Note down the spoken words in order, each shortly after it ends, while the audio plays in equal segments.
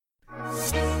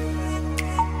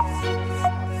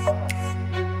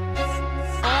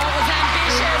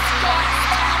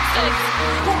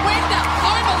Now,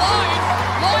 Home Alone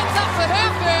lines up for her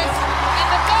first, and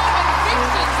the Melbourne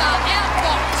Vixens are out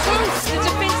by 2. The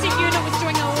defensive unit was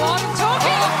doing a lot of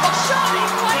talking. Charlie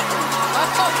Clayton.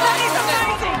 That is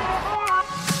amazing.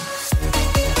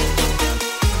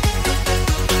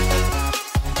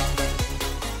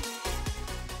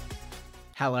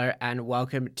 Hello and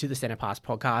welcome to the Centre Pass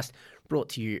podcast, brought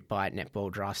to you by Netball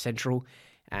Draft Central.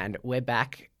 And we're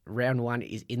back. Round 1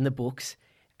 is in the books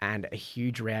and a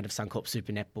huge round of Suncorp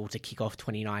Super Netball to kick off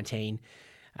 2019.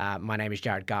 My name is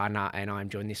Jared Gardner and I'm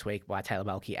joined this week by Taylor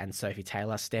Balke and Sophie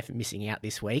Taylor. Steph missing out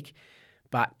this week,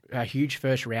 but a huge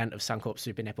first round of Suncorp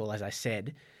Super Netball, as I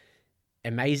said.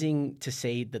 Amazing to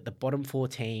see that the bottom 4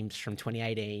 teams from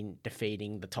 2018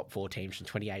 defeating the top 4 teams from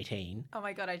 2018. Oh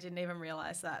my God, I didn't even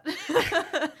realise that.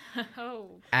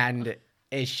 And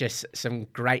it's just some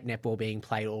great netball being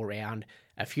played all around.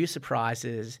 A few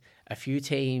surprises, a few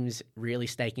teams really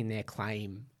staking their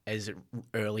claim as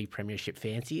early premiership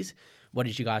fancies. What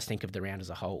did you guys think of the round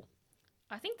as a whole?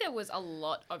 I think there was a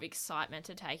lot of excitement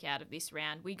to take out of this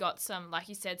round. We got some, like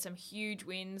you said, some huge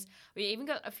wins. We even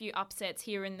got a few upsets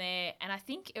here and there. And I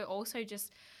think it also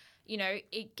just,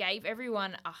 it gave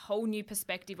everyone a whole new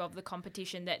perspective of the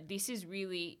competition, that this is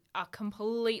really a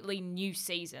completely new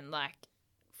season. Like,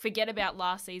 forget about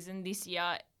last season. This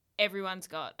year, everyone's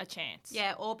got a chance.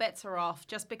 Yeah, all bets are off.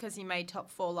 Just because you made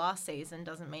top 4 last season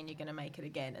doesn't mean you're going to make it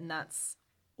again. And that's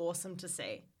awesome to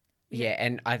see. Yeah,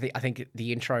 and I think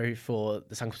the intro for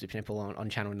the Suncorp Super Netball on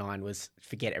Channel 9 was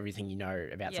forget everything you know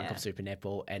about Suncorp Super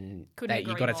Netball, and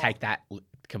you got to take that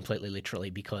completely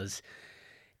literally, because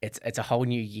it's a whole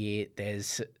new year.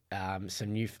 There's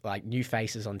some new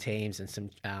faces on teams and some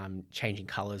changing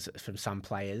colours from some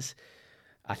players.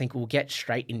 I think we'll get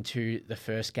straight into the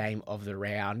first game of the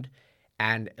round,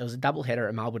 and it was a doubleheader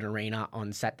at Melbourne Arena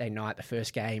on Saturday night. The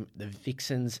first game, the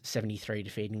Vixens 73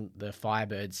 defeating the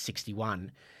Firebirds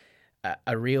 61.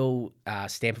 A real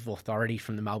stamp of authority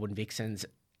from the Melbourne Vixens.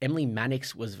 Emily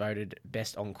Mannix was voted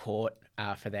best on court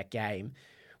for that game.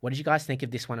 What did you guys think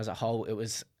of this one as a whole? It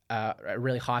was a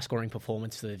really high-scoring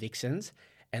performance for the Vixens,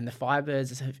 and the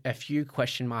Firebirds, a few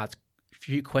question marks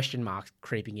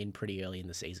creeping in pretty early in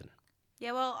the season.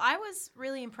 Yeah, well, I was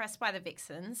really impressed by the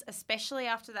Vixens, especially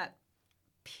after that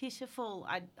pitiful,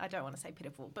 I don't want to say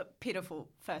pitiful, but pitiful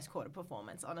first quarter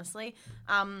performance, honestly.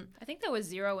 I think there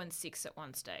was 0-6 at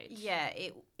one stage. Yeah,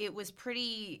 it was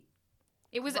pretty...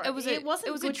 It was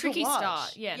wasn't a tricky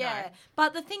start. Yeah. No.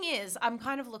 But the thing is, I'm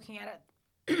kind of looking at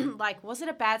it like, was it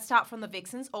a bad start from the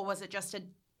Vixens, or was it just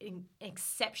an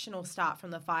exceptional start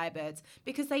from the Firebirds?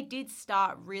 Because they did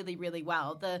start really, really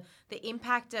well. The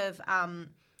impact of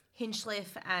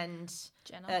Hinchliffe and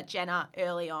Jenna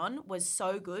early on was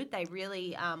so good. They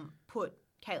really put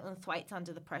Caitlin Thwaites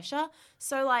under the pressure.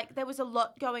 So, there was a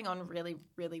lot going on really,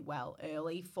 really well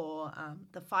early for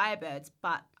the Firebirds,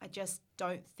 but I just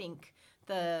don't think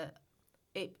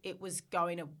it was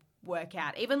going to work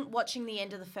out. Even watching the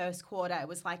end of the first quarter, it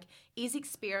was like, is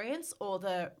experience or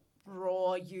the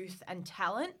raw youth and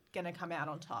talent going to come out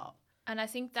on top? And I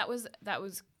think that was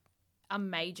a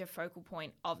major focal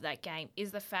point of that game,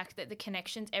 is the fact that the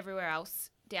connections everywhere else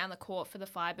down the court for the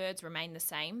Firebirds remained the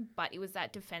same, but it was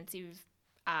that defensive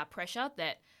pressure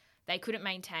that they couldn't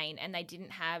maintain, and they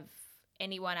didn't have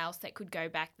anyone else that could go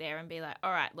back there and be like,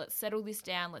 all right, let's settle this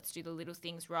down, let's do the little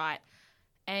things right.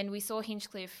 And we saw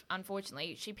Hinchcliffe,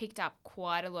 unfortunately, she picked up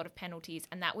quite a lot of penalties,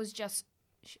 and that was just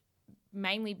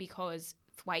mainly because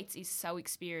Thwaites is so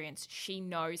experienced. She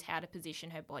knows how to position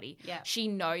her body. Yeah. She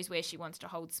knows where she wants to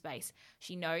hold space.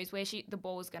 She knows where the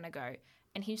ball is going to go.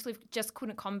 And Hinchliffe just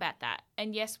couldn't combat that.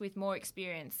 And yes, with more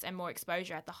experience and more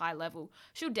exposure at the high level,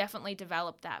 she'll definitely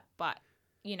develop that. But,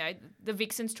 the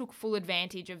Vixens took full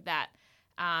advantage of that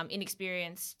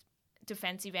inexperienced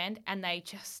defensive end, and they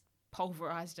just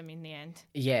pulverised them in the end.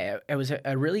 Yeah, it was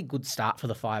a really good start for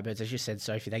the Firebirds. As you said,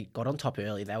 Sophie, they got on top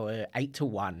early. They were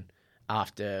 8-1.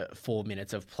 After 4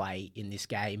 minutes of play in this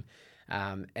game.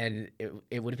 And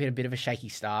it would have been a bit of a shaky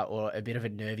start, or a bit of a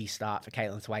nervy start for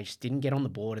Caitlin Thwaites. Didn't get on the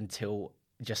board until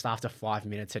just after 5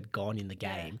 minutes had gone in the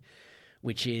game,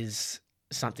 which is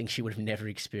something she would have never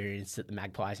experienced at the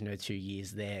Magpies in her 2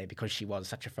 years there, because she was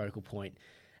such a focal point.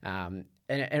 And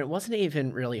it wasn't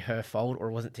even really her fault, or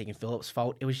it wasn't Tegan Phillips'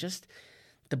 fault. It was just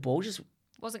the ball just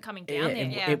wasn't coming down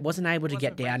there. It wasn't able to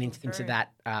get down into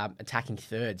that attacking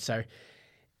third. So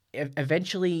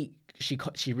eventually,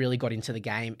 she really got into the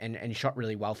game and shot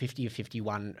really well, 50 of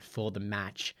 51 for the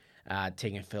match.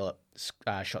 Tegan Phillips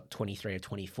shot 23 of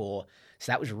 24.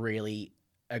 So that was really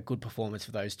a good performance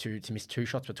for those two, to miss 2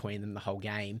 shots between them the whole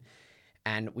game.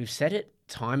 And we've said it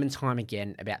time and time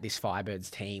again about this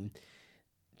Firebirds team.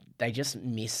 They just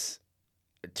miss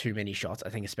too many shots. I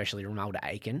think especially Romelda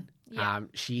Aiken. Yeah.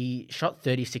 She shot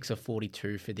 36 of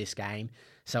 42 for this game,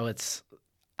 so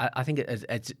I think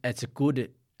it's a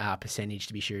good percentage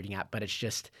to be shooting at, but it's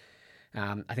just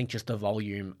I think just the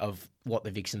volume of what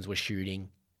the Vixens were shooting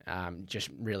just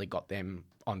really got them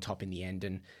on top in the end.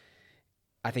 And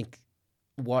I think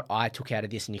what I took out of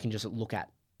this, and you can just look at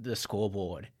the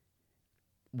scoreboard,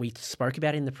 we spoke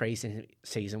about it in the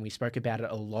pre-season. We spoke about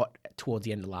it a lot towards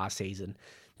the end of last season.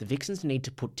 The Vixens need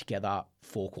to put together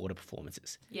 4-quarter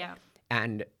performances. Yeah.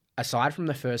 And aside from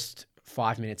the first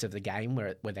 5 minutes of the game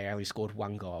where they only scored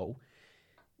 1 goal,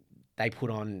 they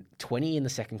put on 20 in the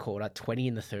second quarter, 20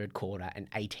 in the third quarter, and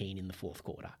 18 in the fourth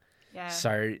quarter. Yeah.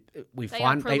 So we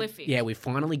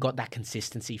finally got that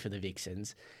consistency for the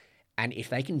Vixens. And if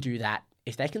they can do that,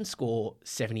 if they can score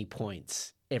 70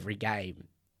 points every game,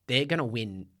 they're going to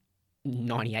win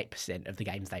 98% of the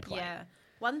games they play. Yeah.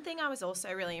 One thing I was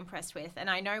also really impressed with, and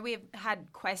I know we've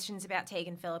had questions about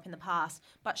Tegan Phillip in the past,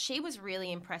 but she was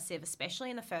really impressive, especially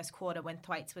in the first quarter when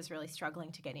Thwaites was really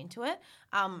struggling to get into it.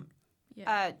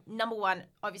 Number one,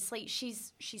 obviously,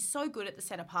 she's so good at the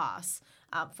centre pass,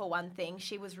 for one thing.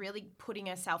 She was really putting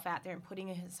herself out there and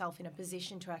putting herself in a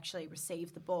position to actually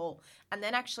receive the ball, and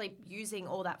then actually using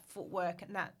all that footwork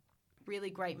and that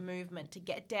really great movement to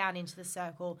get down into the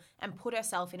circle and put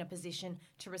herself in a position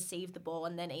to receive the ball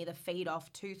and then either feed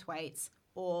off to Thwaites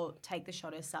or take the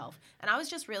shot herself. And I was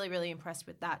just really, really impressed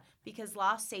with that, because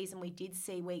last season we did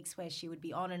see weeks where she would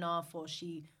be on and off, or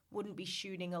she wouldn't be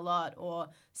shooting a lot, or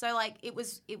so like it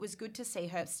was good to see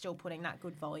her still putting that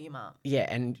good volume up. Yeah,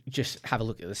 and just have a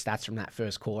look at the stats from that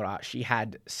first quarter. She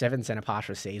had 7 centre pass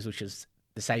receives, which is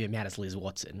the same amount as Liz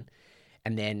Watson,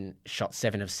 and then shot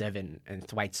 7 of 7, and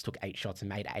Thwaites took 8 shots and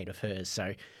made 8 of hers.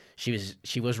 So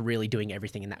she was really doing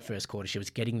everything in that first quarter. She was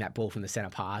getting that ball from the centre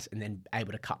pass and then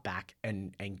able to cut back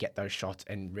and get those shots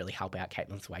and really help out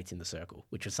Caitlin Thwaites in the circle,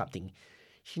 which was something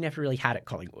she never really had at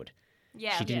Collingwood.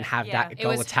 Yeah, she didn't have that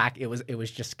goal attack. It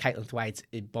was just Caitlin Thwaites.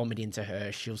 It bombed into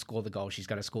her. She'll score the goal. She's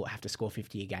going to have to score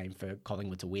 50 a game for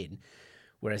Collingwood to win.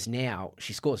 Whereas now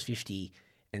she scores 50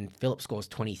 and Phillip scores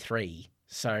 23.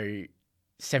 So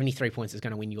 73 points is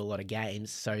going to win you a lot of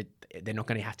games. So they're not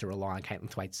going to have to rely on Caitlin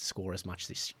Thwaites to score as much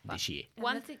this year.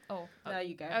 There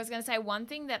you go. I was going to say one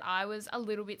thing that I was a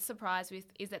little bit surprised with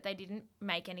is that they didn't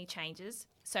make any changes.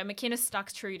 So McInnes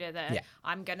stuck true to the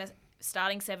I'm going to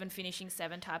starting 7, finishing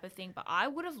 7 type of thing. But I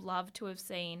would have loved to have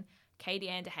seen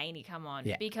Katie-Anne Dehaney come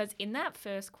on because in that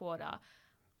first quarter,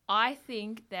 I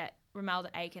think that Romelda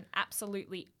Aiken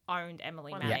absolutely owned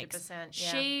Emily Mannix. 100%,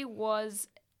 She was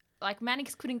like,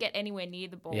 Mannix couldn't get anywhere near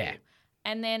the ball. Yeah.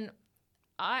 And then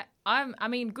I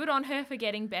mean, good on her for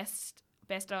getting best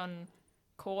on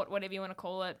court, whatever you want to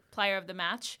call it, player of the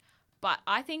match. But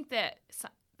I think that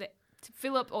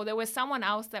Phillip, or there was someone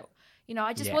else that,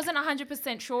 I just wasn't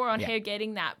 100% sure on her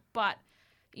getting that. But,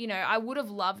 I would have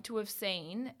loved to have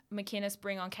seen McInnes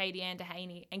bring on Katie-Anne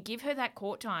Dehaney and give her that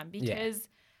court time, because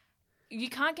you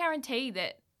can't guarantee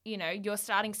that, your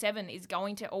starting 7 is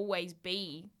going to always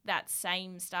be that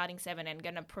same starting 7 and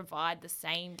going to provide the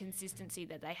same consistency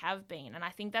that they have been. And I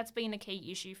think that's been a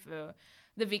key issue for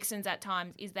the Vixens at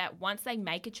times, is that once they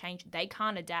make a change, they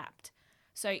can't adapt.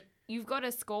 So you've got a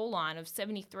scoreline of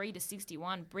 73 to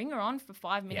 61. Bring her on for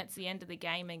 5 minutes at the end of the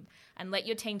game and let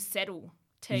your team settle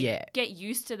to get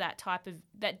used to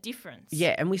that difference.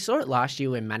 Yeah, and we saw it last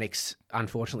year when Mannix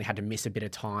unfortunately had to miss a bit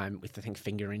of time with, I think,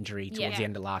 finger injury towards the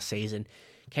end of last season.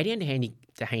 Katie-Anne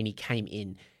Dehaney came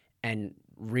in and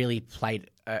really played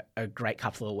a great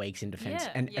couple of weeks in defence.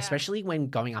 Especially when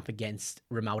going up against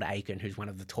Romelda Aiken, who's one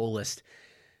of the tallest,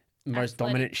 most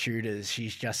dominant shooters.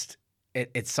 She's just...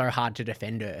 It's so hard to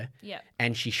defend her. Yeah.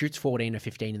 And she shoots 14 or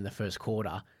 15 in the first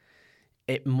quarter.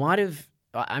 It might have...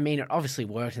 I mean, it obviously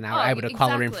worked, and they were able to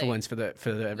collar influence for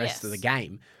the rest of the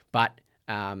game. But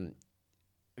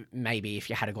maybe if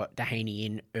you had got Dehaney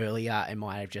in earlier, it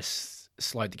might have just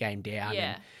slowed the game down.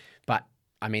 Yeah. But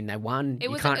I mean, they won. It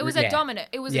was a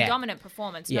dominant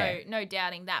performance. No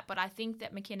doubting that. But I think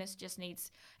that McInnes just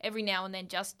needs every now and then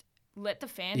just let the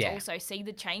fans also see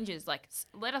the changes. Like,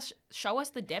 show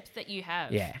us the depth that you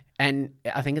have. Yeah, and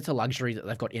I think it's a luxury that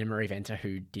they've got Ina Marie Venter,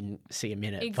 who didn't see a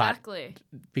minute. Exactly.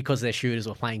 But because their shooters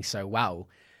were playing so well,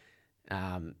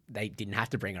 they didn't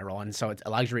have to bring her on. So it's a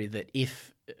luxury that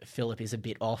if Phillip is a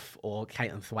bit off, or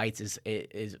Caitlin Thwaites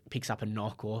picks up a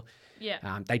knock, or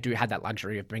they do have that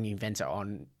luxury of bringing Venter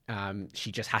on.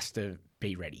 She just has to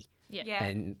be ready. Yeah.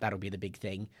 And that'll be the big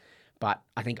thing. But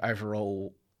I think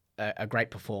overall, a great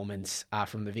performance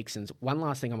from the Vixens. One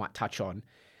last thing I might touch on,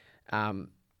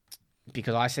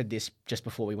 because I said this just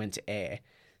before we went to air,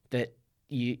 that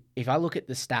if I look at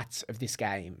the stats of this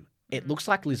game, it looks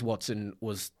like Liz Watson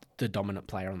was the dominant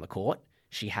player on the court.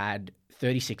 She had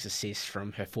 36 assists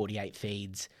from her 48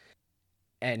 feeds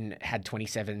and had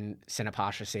 27 centre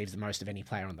pass receives, the most of any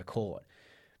player on the court.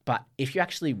 But if you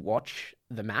actually watch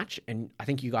the match, and I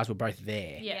think you guys were both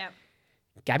there,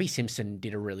 Gabby Simpson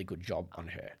did a really good job on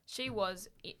her. She was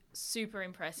super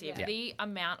impressive. Yeah. The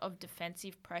amount of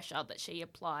defensive pressure that she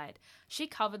applied. She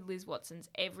covered Liz Watson's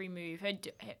every move, her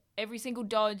every single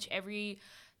dodge, every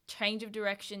change of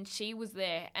direction. She was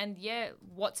there. And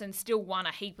Watson still won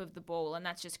a heap of the ball, and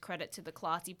that's just credit to the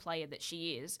classy player that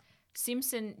she is.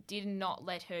 Simpson did not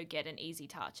let her get an easy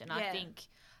touch, and I think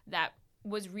that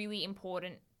was really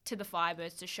important to the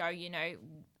Firebirds to show,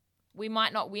 we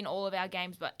might not win all of our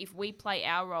games, but if we play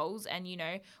our roles and,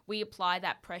 we apply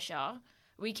that pressure,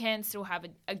 we can still have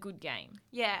a good game.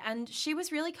 Yeah, and she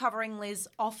was really covering Liz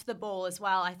off the ball as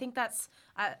well. I think that's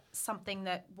something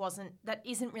that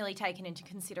isn't really taken into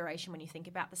consideration when you think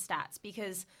about the stats,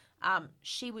 because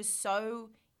she was so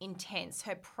intense.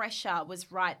 Her pressure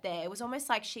was right there. It was almost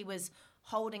like she was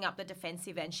holding up the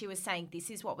defensive end. She was saying, this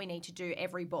is what we need to do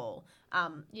every ball.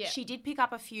 She did pick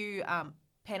up a few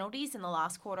penalties in the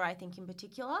last quarter, I think in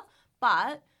particular,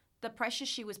 but the pressure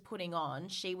she was putting on,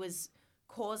 she was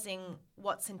causing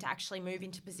Watson to actually move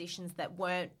into positions that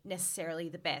weren't necessarily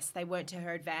the best. They weren't to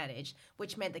her advantage,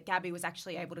 which meant that Gabby was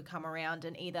actually able to come around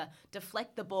and either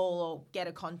deflect the ball or get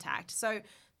a contact. So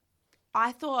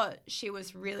I thought she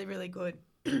was really, really good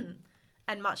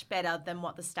and much better than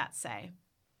what the stats say.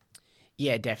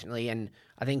 Yeah, definitely. And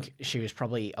I think she was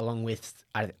probably, along with,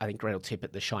 I think, Gretel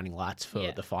Tippett, the shining lights for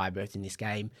the Firebirds in this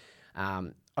game.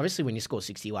 Obviously, when you score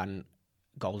 61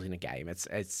 goals in a game,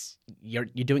 it's you're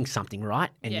doing something right,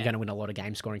 and you're going to win a lot of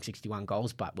games scoring 61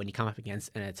 goals. But when you come up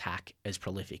against an attack as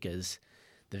prolific as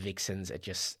the Vixens, it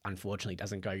just unfortunately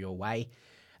doesn't go your way.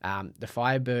 The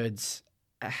Firebirds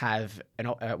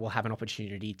will have an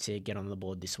opportunity to get on the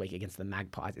board this week against the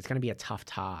Magpies. It's going to be a tough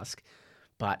task,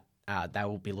 but they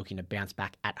will be looking to bounce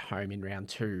back at home in round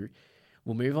 2.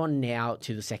 We'll move on now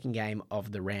to the second game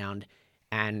of the round,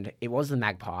 and it was the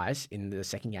Magpies in the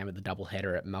second game of the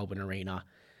doubleheader at Melbourne Arena,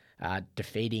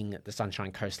 defeating the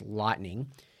Sunshine Coast Lightning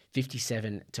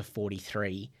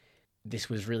 57-43. This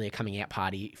was really a coming out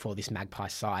party for this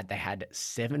Magpies side. They had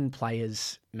 7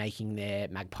 players making their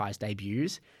Magpies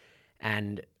debuts,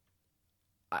 and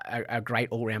a great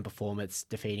all-round performance,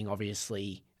 defeating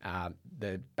obviously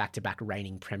the back-to-back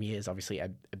reigning premiers. Obviously a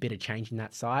bit of change in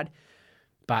that side,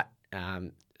 but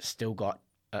still got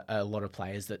a lot of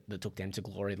players that took them to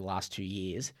glory the last 2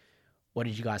 years. What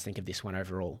did you guys think of this one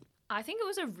overall? I think it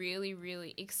was a really,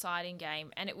 really exciting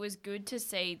game, and it was good to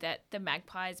see that the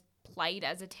Magpies played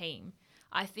as a team.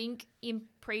 I think in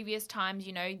previous times,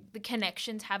 the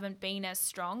connections haven't been as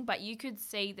strong, but you could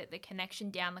see that the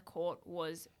connection down the court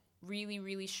was really,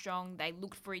 really strong. They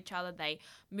looked for each other. They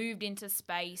moved into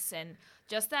space, and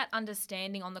just that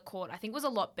understanding on the court, I think, was a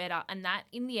lot better. And that,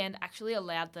 in the end, actually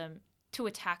allowed them to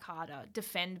attack harder,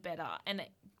 defend better, and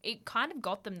it kind of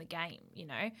got them the game.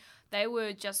 They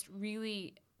were just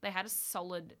really, they had a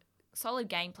solid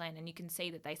game plan, and you can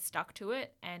see that they stuck to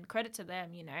it. And credit to them,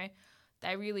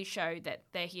 they really showed that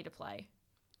they're here to play.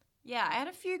 Yeah, I had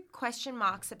a few question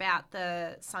marks about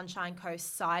the Sunshine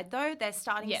Coast side, though. They're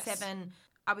starting 7.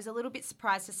 I was a little bit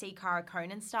surprised to see Cara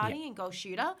Conan starting in goal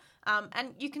shooter.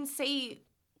 And you can see,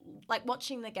 like,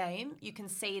 watching the game, you can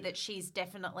see that she's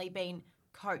definitely been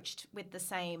coached with the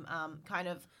same kind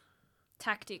of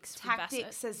tactics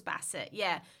as Bassett.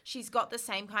 Yeah, she's got the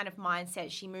same kind of mindset.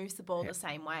 She moves the ball the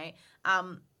same way.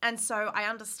 And so I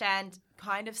understand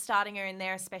kind of starting her in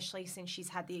there, especially since she's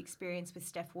had the experience with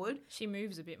Steph Wood. She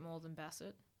moves a bit more than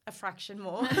Bassett. A fraction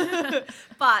more.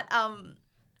 But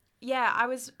yeah, I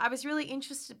was really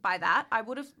interested by that. I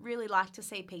would have really liked to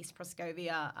see Peace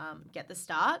Proskovia get the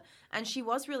start, and she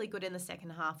was really good in the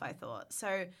second half, I thought.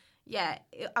 So yeah,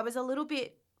 I was a little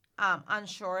bit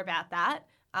unsure about that.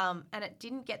 And it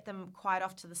didn't get them quite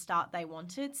off to the start they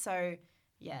wanted. So,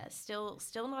 yeah, still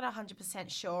not 100%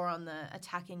 sure on the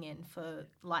attacking end for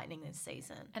Lightning this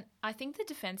season. And I think the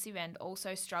defensive end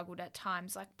also struggled at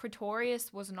times. Like,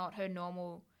 Pretorius was not her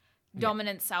normal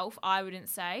dominant self, I wouldn't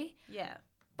say. Yeah.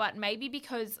 But maybe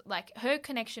because, like, her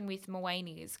connection with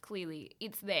Moaney is clearly,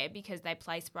 it's there because they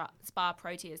play Spa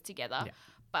Proteas together. Yeah.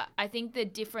 But I think the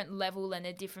different level and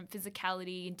the different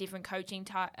physicality and different coaching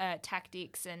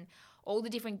tactics and all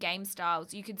the different game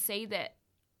styles, you could see that,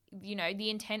 the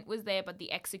intent was there, but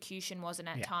the execution wasn't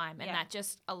at time. And that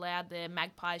just allowed the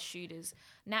Magpies shooters.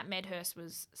 Nat Medhurst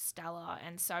was stellar,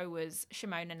 and so was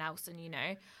Shimona Nelson,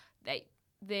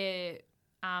 The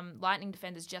Lightning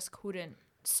defenders just couldn't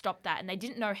stop that, and they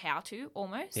didn't know how to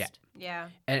almost. Yeah.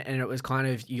 And it was kind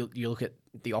of, you look at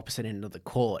the opposite end of the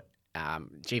court.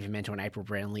 Jiva Mentor and April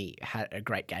Brownlee had a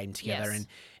great game together,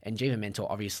 and Jiva Mentor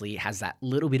obviously has that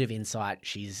little bit of insight.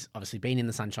 She's obviously been in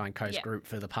the Sunshine Coast group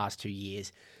for the past 2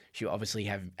 years. She obviously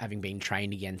having been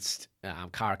trained against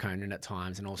Cara Conan at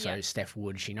times, and also Steph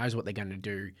Wood. She knows what they're going to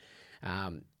do,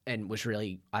 and was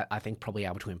really, I think, probably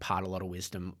able to impart a lot of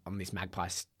wisdom on this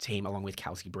Magpies team, along with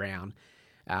Kelsey Brown.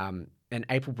 And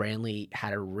April Brownlee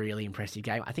had a really impressive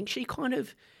game. I think she kind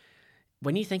of,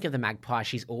 when you think of the Magpie,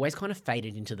 she's always kind of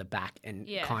faded into the back, and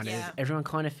everyone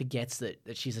kind of forgets that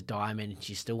she's a diamond, and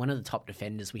she's still one of the top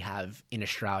defenders we have in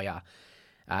Australia.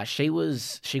 She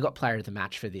got player of the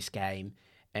match for this game,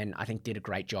 and I think did a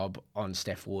great job on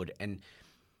Steph Wood. And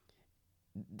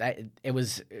it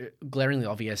was glaringly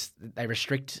obvious that they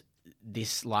restrict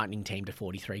this Lightning team to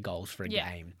 43 goals for a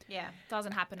game. Yeah,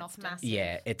 doesn't happen often. Massive.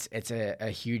 Yeah, it's a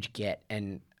huge get,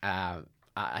 and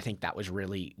I think that was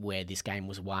really where this game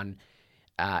was won.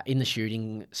 In the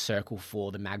shooting circle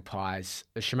for the Magpies,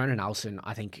 Shimona Nelson,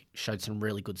 I think, showed some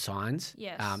really good signs.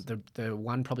 Yes. The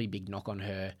one probably big knock on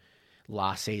her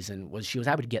last season was she was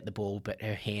able to get the ball, but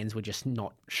her hands were just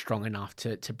not strong enough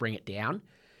to bring it down.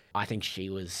 I think she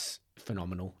was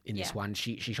phenomenal in this one.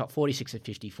 She shot 46 of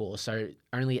 54, so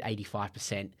only at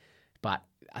 85%, but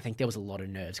I think there was a lot of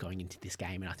nerves going into this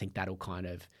game, and I think that'll kind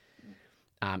of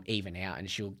even out, and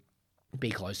she'll be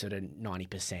closer to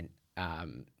 90%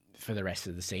 for the rest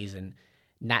of the season.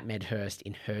 Nat Medhurst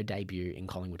in her debut in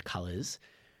Collingwood colours,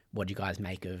 what do you guys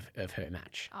make of her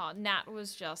match? Oh, Nat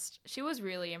she was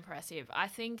really impressive. I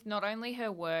think not only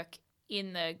her work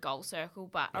in the goal circle,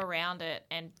 but around it,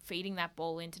 and feeding that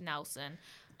ball into Nelson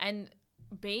and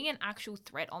being an actual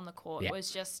threat on the court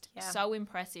was just so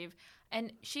impressive.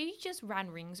 And she just ran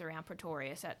rings around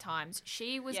Pretorius at times.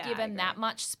 She was given that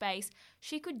much space.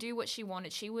 She could do what she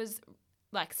wanted. She was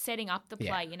like setting up the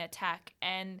play in attack.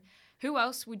 And who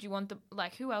else would you want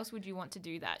to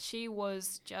do that? She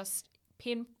was just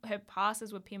her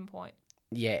passes were pinpoint.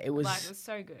 Yeah, it was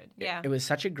so good. It was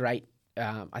such a great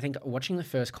I think watching the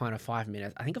first kind of 5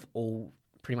 minutes, I think of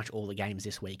pretty much all the games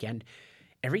this weekend,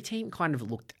 every team kind of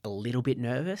looked a little bit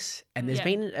nervous. And there's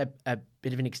been a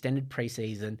bit of an extended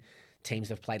preseason. Teams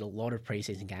have played a lot of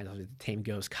preseason games with the Team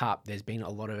Girls Cup. There's been a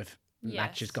lot of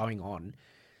matches going on.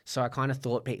 So I kind of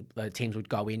thought teams would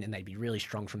go in and they'd be really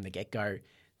strong from the get-go.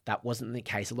 That wasn't the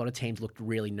case. A lot of teams looked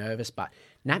really nervous, but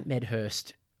Nat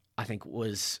Medhurst, I think,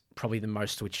 was probably the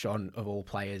most switched on of all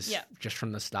players just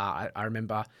from the start. I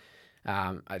remember,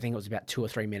 I think it was about 2 or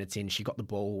 3 minutes in, she got the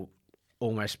ball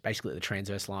almost basically at the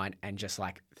transverse line and just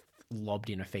like lobbed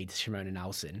in a feed to Shimona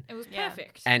Nelson. It was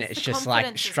perfect. And it's just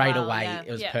like straight away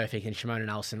it was perfect. And Shimona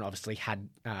Nelson obviously had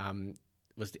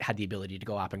the ability to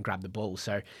go up and grab the ball.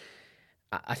 So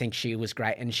I think she was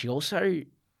great. And she also,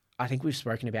 I think we've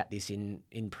spoken about this in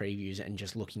previews and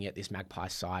just looking at this Magpie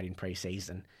side in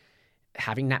preseason,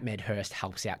 having Nat Medhurst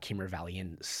helps out Kim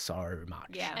Ravalian so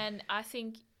much. Yeah. And I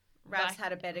think Ravs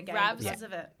had a better game because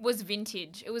of it. Was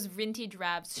vintage. It was vintage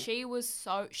Ravs.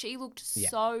 She looked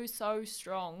so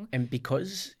strong. And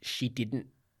because she didn't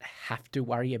have to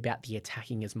worry about the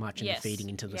attacking as much and the feeding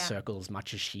into the circle as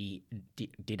much as she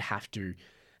did have to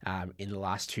in the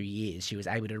last 2 years, she was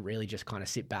able to really just kind of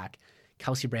sit back.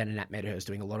 Kelsey Brown and Nat Medhurst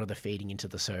doing a lot of the feeding into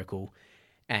the circle,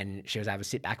 and she was able to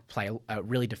sit back, play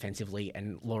really defensively,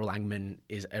 and Laura Langman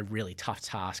is a really tough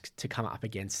task to come up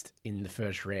against in the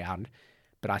first round.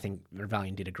 But I think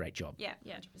Ravalian did a great job. Yeah.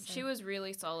 100%. She was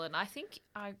really solid. I think,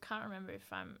 I can't remember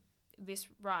if I'm this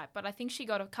right, but I think she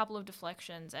got a couple of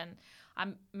deflections and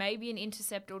maybe an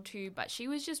intercept or two, but she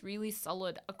was just really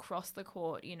solid across the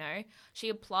court, you know. She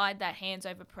applied that hands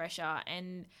over pressure,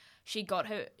 and she got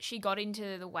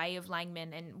into the way of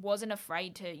Langman and wasn't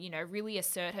afraid to, you know, really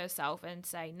assert herself and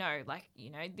say, no, like, you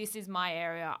know, this is my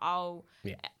area. I'll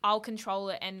control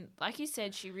it. And like you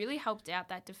said, she really helped out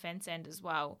that defense end as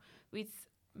well with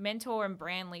Mentor and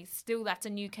Branley. Still, that's a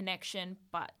new connection,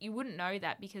 but you wouldn't know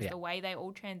that because the way they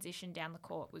all transitioned down the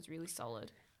court was really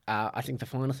solid. I think the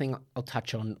final thing I'll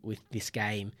touch on with this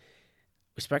game,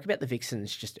 we spoke about the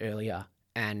Vixens just earlier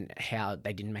and how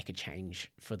they didn't make a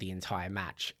change for the entire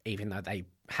match, even though they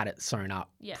had it sewn up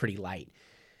pretty late.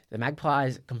 The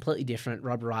Magpies, completely different.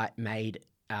 Rob Wright made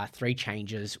 3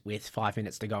 changes with 5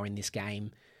 minutes to go in this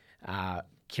game.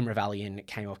 Kim Ravalian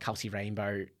came off, Kelsey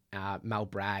Rainbow, Mel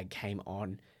Bragg came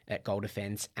on at goal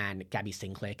defense, and Gabby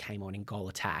Sinclair came on in goal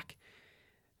attack.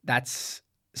 That's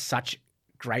such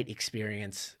great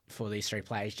experience for these 3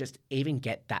 players. Just even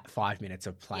get that 5 minutes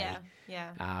of play. Yeah.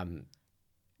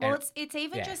 Well, it's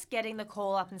even just getting the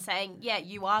call up and saying, yeah,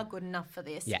 you are good enough for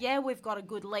this. Yeah, we've got a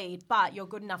good lead, but you're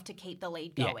good enough to keep the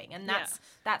lead going. And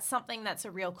that's something that's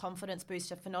a real confidence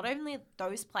booster for not only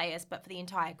those players, but for the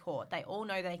entire court. They all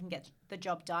know they can get the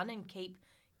job done and keep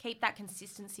that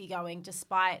consistency going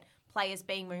despite players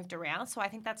being moved around. So I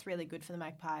think that's really good for the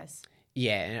Magpies.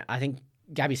 Yeah, and I think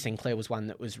Gabby Sinclair was one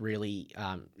that was really,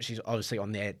 she's obviously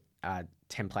on their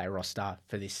 10-player roster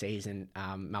for this season.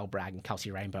 Mel Bragg and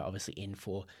Kelsey Rainbow obviously in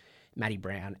for Maddie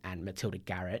Brown and Matilda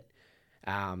Garrett.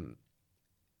 And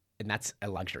that's a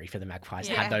luxury for the Magpies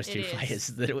to have those two players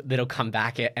that'll come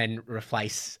back and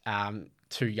replace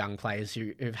two young players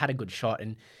who've had a good shot,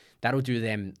 and that'll do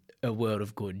them a world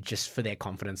of good just for their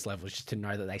confidence levels, just to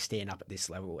know that they stand up at this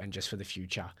level, and just for the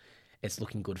future. It's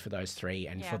looking good for those three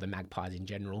and for the Magpies in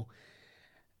general.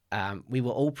 We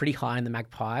were all pretty high in the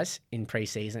Magpies in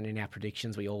pre-season in our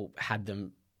predictions. We all had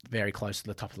them very close to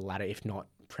the top of the ladder, if not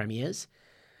premiers.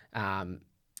 I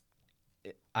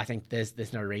think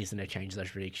there's no reason to change those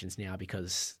predictions now,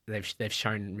 because they've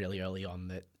shown really early on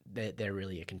that they're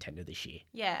really a contender this year.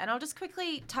 Yeah, and I'll just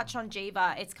quickly touch on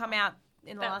Jiva. It's come out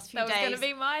in the last few days that was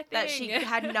going to be my thing. That she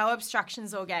had no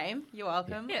obstructions all game. You're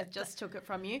welcome. Yeah. I just took it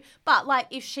from you. But like,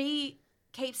 if she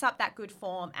keeps up that good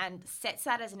form and sets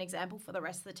that as an example for the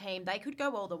rest of the team, they could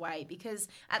go all the way, because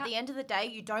at the end of the day,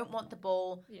 you don't want the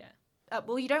ball. Yeah.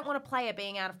 You don't want a player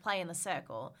being out of play in the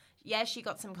circle. Yeah, she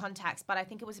got some contacts, but I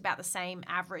think it was about the same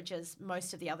average as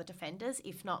most of the other defenders,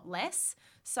 if not less.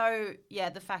 So, yeah,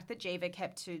 the fact that Jiva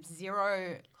kept to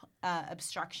 0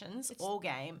 obstructions all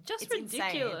game, just it's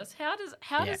ridiculous. Insane.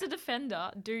 How does a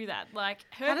defender do that? Like,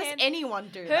 how does anyone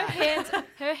do that?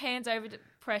 Her hands over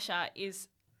pressure is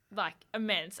like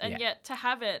immense, and yet to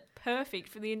have it perfect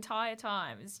for the entire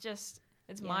time is just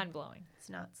mind blowing. It's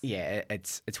nuts. Yeah,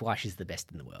 it's why she's the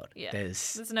best in the world. Yeah,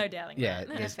 there's no doubting. Yeah,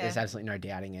 there's absolutely no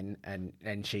doubting,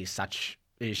 and she's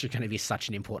going to be such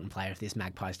an important player for this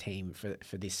Magpies team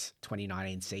for this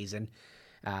 2019 season.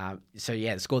 So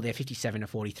yeah, the score there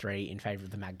 57-43 in favour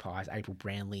of the Magpies. April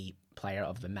Branley, player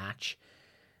of the match.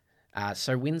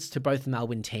 So wins to both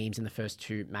Melbourne teams in the first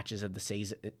 2 matches of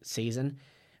the season.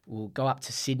 We'll go up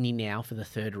to Sydney now for the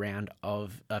third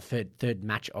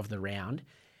match of the round.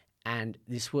 And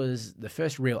this was the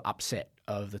first real upset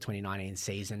of the 2019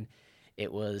 season.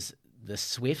 It was the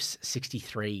Swifts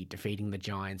 63 defeating the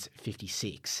Giants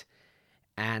 56.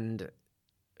 And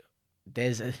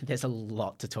there's a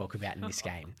lot to talk about in this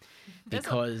game,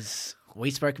 because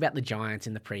we spoke about the Giants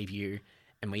in the preview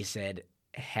and we said,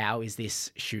 how is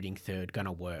this shooting third going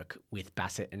to work with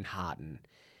Bassett and Harden?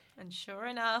 And sure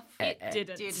enough, it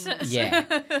didn't. Yeah.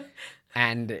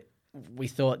 And we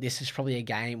thought this is probably a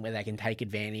game where they can take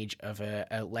advantage of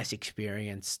a less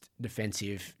experienced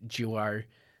defensive duo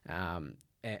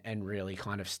and really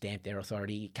kind of stamp their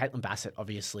authority. Caitlin Bassett,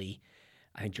 obviously,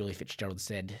 I think Julie Fitzgerald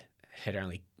said, had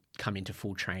only come into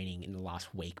full training in the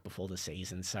last week before the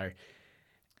season. So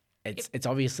it's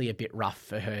obviously a bit rough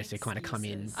for her to kind of come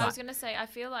in. I was going to say, I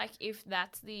feel like if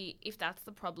that's the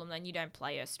problem, then you don't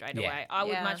play her straight away. I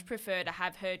would much prefer to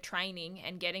have her training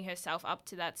and getting herself up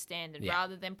to that standard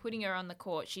rather than putting her on the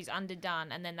court. She's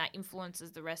underdone, and then that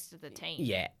influences the rest of the team.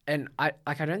 Yeah, and I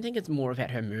don't think it's more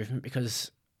about her movement, because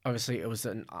obviously it was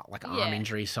an arm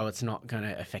injury, so it's not going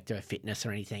to affect her fitness or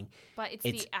anything. But it's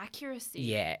the accuracy.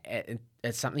 Yeah,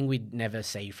 it's something we'd never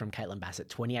see from Caitlin Bassett.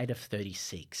 28 of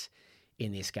 36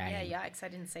 in this game. Yeah, yikes, I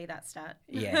didn't see that stat.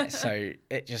 Yeah, so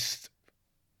it's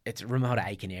Ramona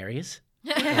Aiken areas,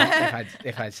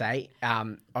 if I'd say.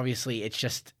 Obviously, it's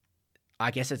just, I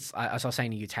guess it's, as I was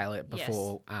saying to you, Taylor,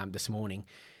 before this morning,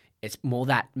 it's more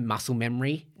that muscle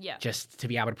memory, just to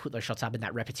be able to put those shots up and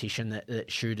that repetition that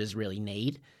shooters really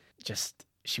need. Just,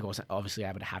 she wasn't obviously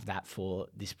able to have that for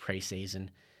this preseason.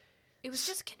 It was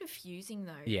just confusing,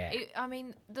 though. Yeah.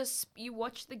 You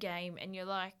watch the game and you're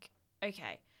like,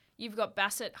 okay, you've got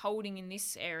Bassett holding in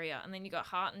this area, and then you got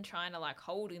Harton trying to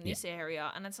hold in this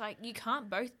area, and it's like you can't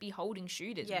both be holding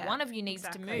shooters. Yeah, one of you needs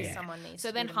to move. Yeah. Someone needs.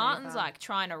 So then Harton's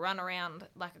trying to run around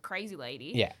like a crazy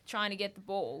lady, trying to get the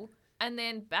ball, and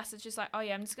then Bassett's just like, oh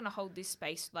yeah, I'm just gonna hold this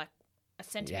space like a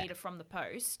centimeter from the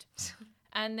post,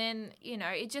 and then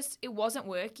it wasn't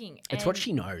working. It's what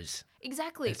she knows.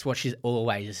 Exactly. It's what she's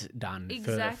always done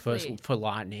for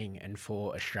Lightning and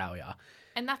for Australia.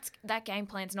 And that game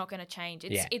plan's not going to change.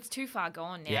 It's too far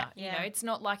gone now. Yeah. It's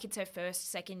not like it's her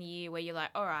second year where you're like,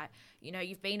 all right,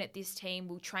 you've been at this team,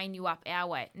 we'll train you up our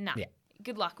way. Nah,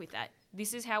 good luck with that.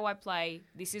 This is how I play.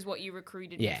 This is what you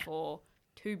recruited me for.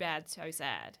 Too bad, so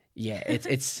sad. Yeah,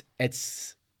 it's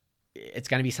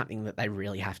going to be something that they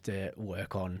really have to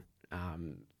work on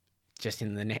just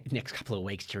in the next couple of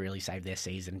weeks to really save their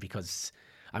season, because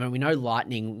I mean, we know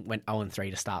Lightning went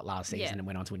 0-3 to start last season and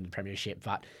went on to win the premiership,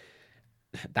 but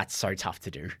that's so tough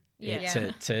to do.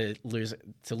 To lose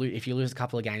if you lose a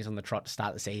couple of games on the trot to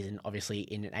start the season, obviously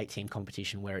in an 8-team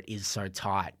competition where it is so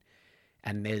tight,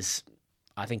 and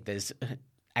I think there's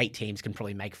 8 teams can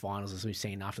probably make finals, as we've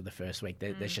seen after the first week.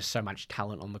 There's just so much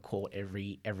talent on the court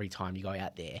every time you go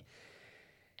out there.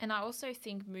 And I also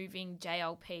think moving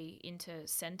JLP into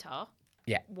centre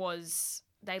was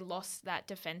they lost that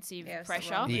defensive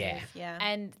pressure.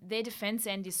 And their defence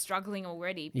end is struggling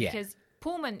already because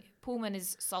Pullman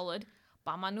is solid,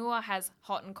 but Manua has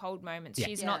hot and cold moments.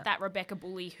 She's not that Rebecca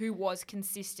Bully who was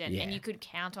consistent, and you could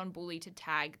count on Bully to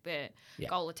tag the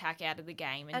goal attack out of the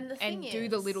game and do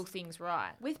the little things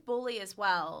right. With Bully as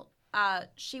well,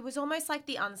 she was almost like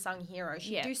the unsung hero.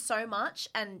 She'd do so much,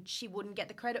 and she wouldn't get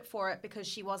the credit for it because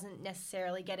she wasn't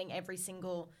necessarily getting every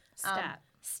single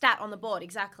stat on the board.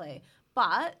 Exactly.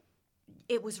 But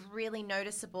it was really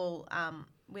noticeable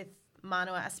with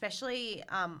Manua, especially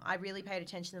I really paid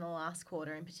attention in the last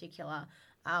quarter in particular.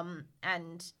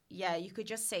 And you could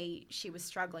just see she was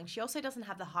struggling. She also doesn't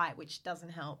have the height, which doesn't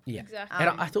help. Yeah, exactly.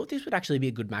 And I thought this would actually be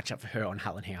a good matchup for her on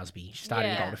Helen Housby. She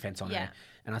started goal defense on her.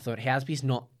 And I thought Housby's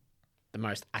not the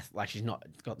most, she's not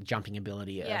got the jumping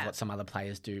ability of what some other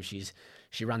players do.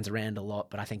 She runs around a lot,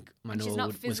 but I think Manua she's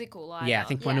not physical either. Yeah, I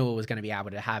think Manua was going to be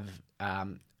able to have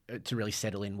to really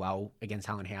settle in well against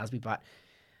Helen Housby, but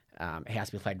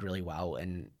Housby played really well,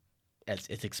 and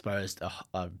it's exposed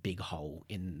a big hole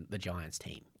in the Giants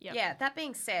team. Yep. Yeah, that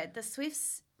being said, the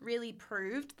Swifts really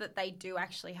proved that they do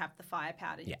actually have the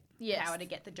firepower to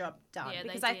get the job done.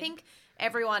 Because I think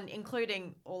everyone,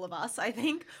 including all of us,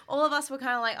 were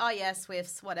kind of like, oh yeah,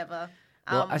 Swifts, whatever.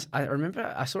 Well, I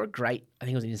remember I saw I think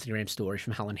it was an Instagram story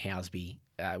from Helen Housby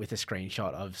with a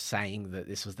screenshot of saying that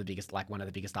this was one of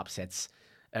the biggest upsets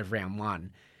of round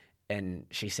one. And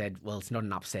she said, well, it's not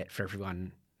an upset for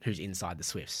everyone who's inside the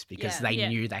Swifts because they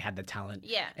knew they had the talent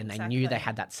and they knew they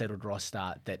had that settled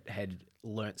roster that had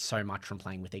learnt so much from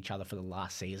playing with each other for the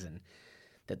last season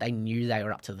that they knew they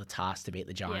were up to the task to beat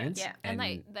the Giants. Yeah. And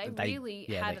they really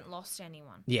hadn't lost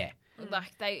anyone. Yeah.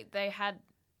 Like they've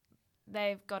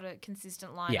got a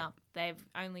consistent lineup. Yeah. They're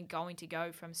only going to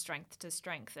go from strength to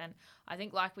strength. And I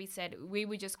think, like we said, we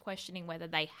were just questioning whether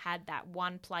they had that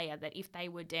one player that if they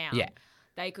were down,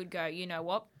 they could go, you know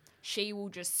what, she will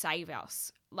just save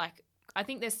us. Like, I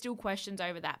think there's still questions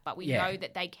over that, but we know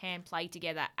that they can play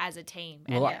together as a team.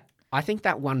 Well, I think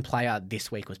that one player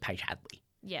this week was Paige Hadley.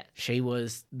 Yeah. She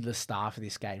was the star for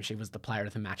this game. She was the player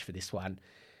of the match for this one.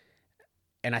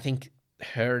 And I think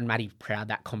her and Maddie Proud,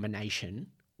 that combination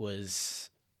was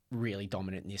really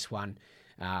dominant in this one.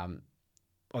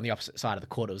 On the opposite side of the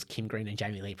court, it was Kim Green and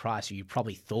Jamie Lee Price, who you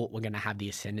probably thought were going to have the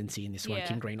ascendancy in this one.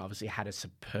 Kim Green obviously had a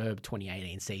superb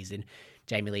 2018 season.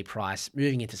 Jamie Lee Price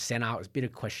moving into centre, it was a bit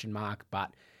of a question mark,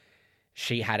 but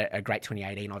she had a great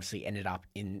 2018, obviously ended up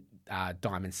in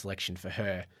Diamond selection for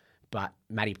her. But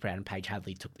Maddie Proud and Paige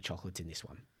Hadley took the chocolates in this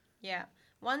one. Yeah.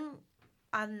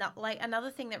 Another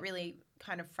thing that really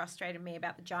kind of frustrated me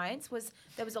about the Giants was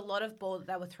there was a lot of ball that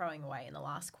they were throwing away in the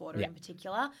last quarter in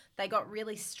particular. They got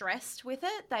really stressed with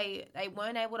it. They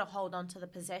weren't able to hold on to the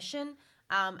possession,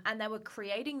 and they were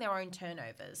creating their own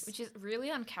turnovers. Which is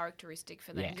really uncharacteristic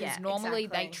for them because normally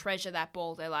they treasure that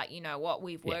ball. They're like, you know what,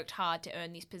 we've worked hard to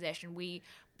earn this possession. We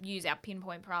use our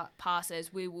pinpoint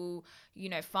passes. We will,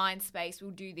 find space.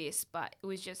 We'll do this. But it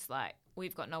was just like,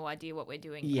 we've got no idea what we're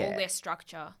doing. All their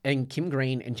structure. And Kim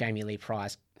Green and Jamie Lee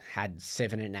Price had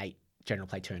 7 and 8 general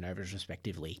play turnovers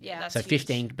respectively. Yeah, that's so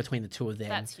 15 between the two of them.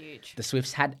 That's huge. The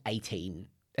Swifts had 18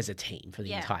 as a team for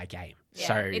the entire game. Yeah.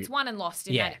 So it's won and lost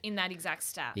in that exact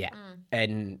stat. Yeah.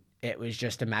 And it was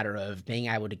just a matter of being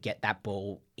able to get that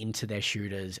ball into their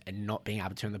shooters and not being able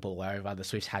to turn the ball over. The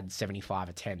Swifts had 75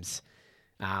 attempts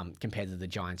compared to the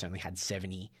Giants only had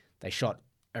 70. They shot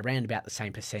around about the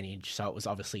same percentage, so it was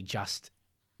obviously just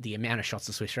the amount of shots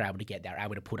the Swifts were able to get. They were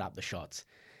able to put up the shots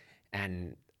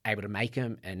and able to make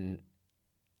them, and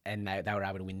they were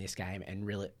able to win this game and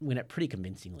really win it pretty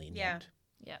convincingly in the end.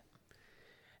 Yeah.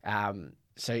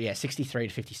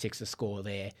 63-56 the score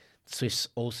there. The Swifts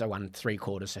also won 3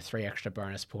 quarters, so 3 extra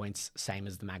bonus points, same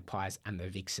as the Magpies and the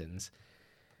Vixens.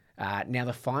 Now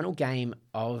the final game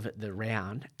of the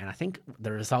round, and I think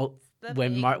the result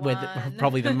we're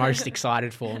probably the most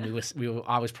excited for, and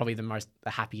I was probably the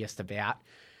happiest about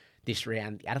this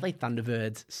round. The Adelaide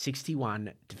Thunderbirds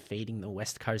 61 defeating the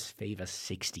West Coast Fever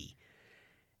 60.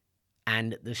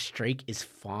 And the streak is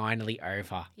finally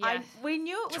over. Yeah. We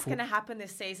knew it was going to happen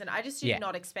this season. I just did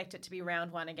not expect it to be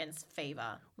round 1 against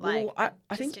Fever. I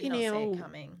think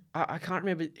I can't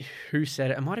remember who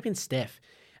said it. It might have been Steph.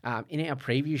 In our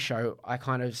preview show, I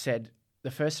kind of said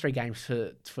the first 3 games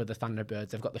for the Thunderbirds,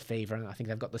 they've got the Fever, and I think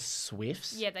they've got the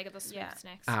Swifts. Yeah, they got the Swifts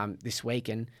next. This week,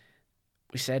 and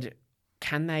we said,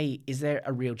 is there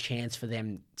a real chance for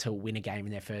them to win a game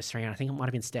in their first 3? And I think it might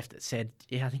have been Steph that said,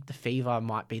 I think the Fever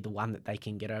might be the one that they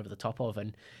can get over the top of.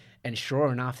 And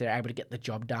sure enough, they're able to get the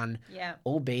job done. Yeah.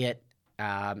 Albeit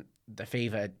the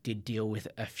Fever did deal with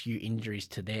a few injuries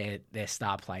to their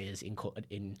star players in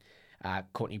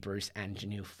Courtney Bruce and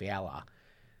Janelle Fowler.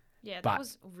 Yeah, that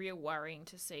was real worrying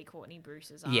to see Courtney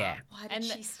Bruce's arm. Yeah. Why did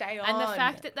she stay on? And the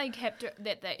fact that they kept her,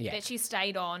 that she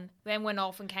stayed on, then went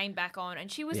off and came back on,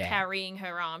 and she was carrying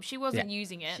her arm. She wasn't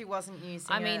using it. She wasn't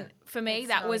using it. I mean, for me,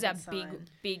 that was a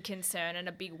big concern and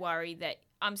a big worry that,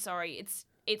 I'm sorry,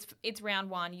 it's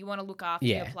round 1. You want to look after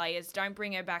your players. Don't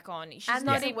bring her back on. She's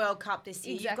not a World Cup this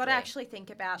year. Exactly. You've got to actually think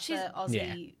about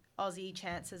the Aussie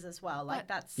chances as well. Like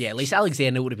that's at least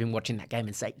Alexander would have been watching that game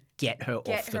and say, get her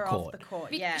off the court.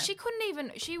 Yeah. She couldn't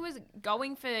even. She was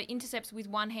going for intercepts with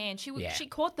one hand. She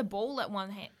caught the ball at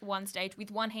one stage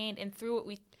with one hand and threw it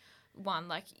with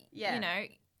one.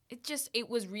 It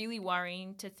was really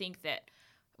worrying to think that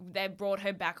they brought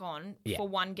her back on for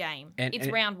one game. It's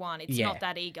round 1. It's not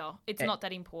that eager. It's not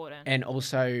that important. And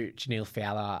also Janelle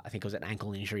Fowler, I think it was an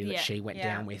ankle injury that she went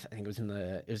down with. I think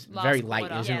it was very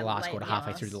late. It was in the last quarter,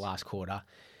 halfway through the last quarter.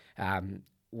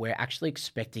 We're actually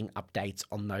expecting updates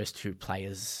on those 2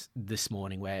 players this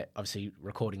morning. We're obviously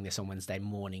recording this on Wednesday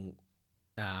morning.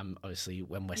 Obviously,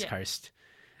 when West Coast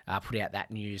put out that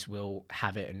news, we'll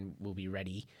have it and we'll be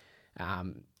ready.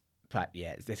 But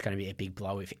there's going to be a big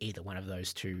blow if either one of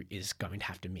those 2 is going to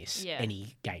have to miss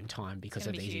any game time because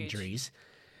of these injuries.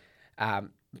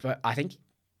 But I think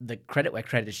the credit where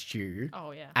credit's due.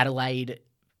 Oh yeah, Adelaide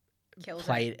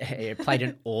played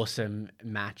an awesome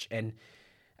match, and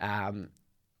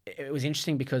it was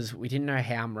interesting because we didn't know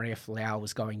how Maria Folau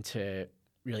was going to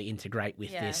really integrate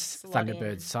with this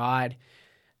Thunderbird side.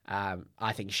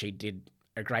 I think she did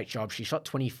a great job. She shot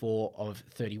 24 of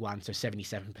 31, so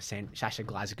 77%. Sasha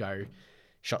Glasgow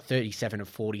shot 37 of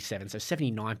 47, so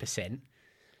 79%.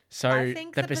 So I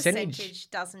think the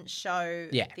percentage doesn't show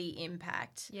the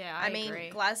impact. Yeah, I mean, agree.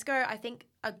 Glasgow, I think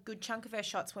a good chunk of her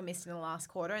shots were missed in the last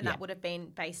quarter, and that would have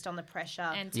been based on the pressure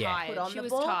and tired. Put on she the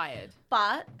was ball. tired.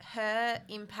 But her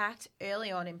impact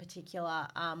early on, in particular,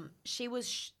 she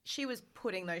was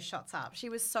putting those shots up. She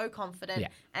was so confident,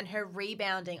 and her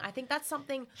rebounding. I think that's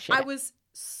something I was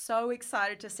so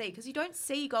excited to see because you don't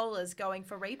see goalers going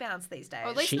for rebounds these days. Or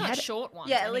at least not short ones.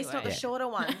 Yeah, at least not the shorter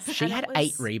ones. She had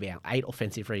 8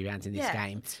 offensive rebounds in this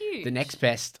game. It's huge. The next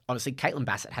best, obviously, Caitlin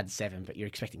Bassett had 7, but you're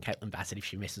expecting Caitlin Bassett if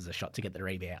she misses a shot to get the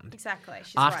rebound. Exactly.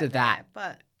 She's After right that,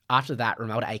 there, after that,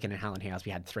 Romelda Aiken and Helen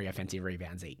Housby had 3 offensive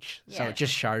rebounds each. So it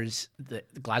just shows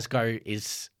that Glasgow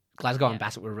and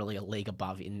Bassett were really a league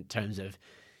above in terms of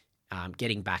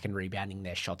getting back and rebounding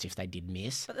their shots if they did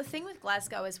miss. But the thing with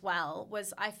Glasgow as well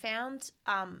was I found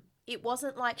it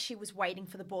wasn't like she was waiting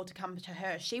for the ball to come to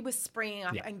her. She was springing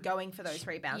up and going for those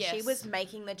rebounds. Yes. She was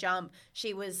making the jump.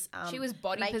 She was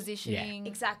body positioning.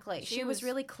 Exactly. She was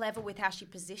really clever with how she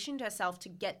positioned herself to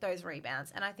get those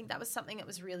rebounds. And I think that was something that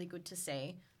was really good to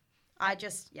see. I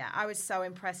was so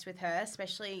impressed with her,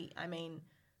 especially,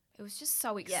 it was just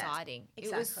so exciting.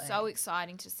 Exactly. It was so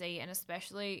exciting to see, and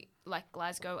especially like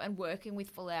Glasgow and working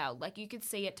with Folau. Like you could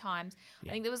see at times.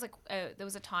 I think there was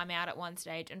a timeout at one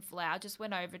stage, and Folau just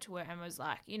went over to her and was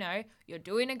like, you're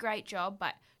doing a great job,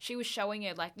 but she was showing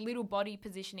her like little body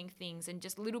positioning things and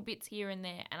just little bits here and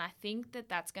there. And I think that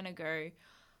that's going to go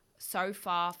so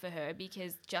far for her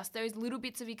because just those little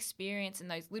bits of experience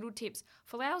and those little tips.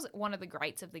 Folau's one of the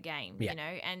greats of the game,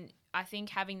 and I think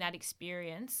having that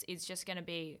experience is just going to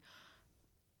be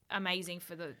amazing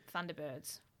for the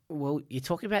Thunderbirds. Well, you're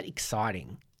talking about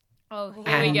exciting. Oh,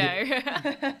 here we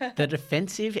go. The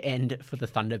defensive end for the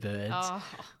Thunderbirds,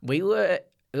 we were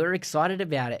excited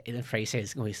about it in the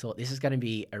preseason. We thought this is going to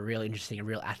be a real interesting, a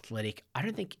real athletic. I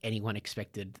don't think anyone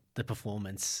expected the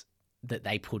performance that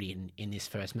they put in this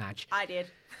first match. I did.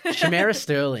 Shamara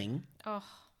Sterling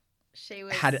she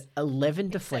was had 11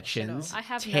 deflections,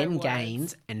 10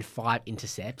 gains, and 5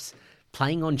 intercepts,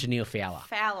 playing on Janelle Fowler.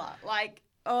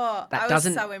 I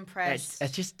was so impressed.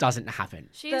 It just doesn't happen.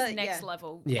 She is next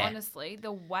level, honestly.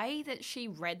 The way that she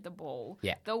read the ball,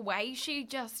 the way she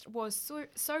just was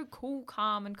so cool,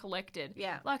 calm, and collected.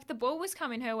 Yeah. Like, the ball was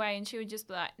coming her way, and she would just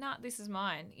be like, nah, this is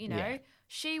mine, Yeah.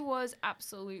 She was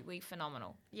absolutely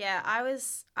phenomenal. Yeah, I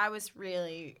was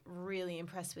really, really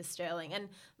impressed with Sterling. And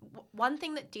one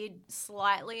thing that did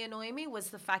slightly annoy me was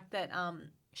the fact that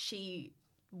she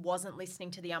wasn't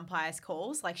listening to the umpire's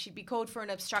calls. Like, she'd be called for an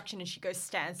obstruction and she'd go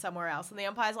stand somewhere else. And the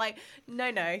umpire's like, no,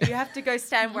 you have to go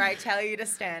stand where I tell you to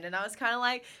stand. And I was kind of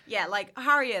like, yeah, like,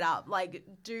 hurry it up. Like,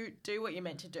 do what you're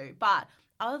meant to do. But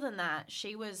other than that,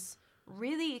 she was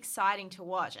really exciting to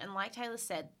watch. And like Taylor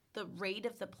said, the read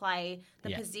of the play,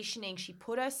 the positioning, she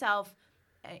put herself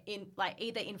in, like,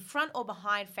 either in front or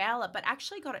behind Fowler, but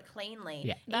actually got it cleanly.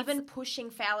 Yeah. Even pushing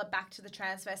Fowler back to the to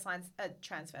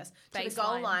the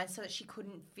goal line so that she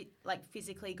couldn't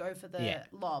physically go for the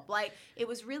lob. Like, it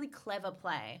was really clever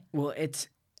play. Well, it's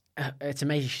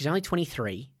amazing. She's only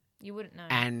 23. You wouldn't know.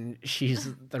 And she's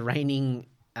the reigning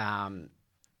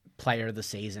player of the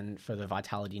season for the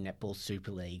Vitality Netball Super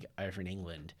League over in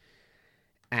England.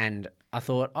 And I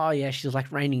thought, oh, yeah, she's like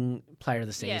reigning player of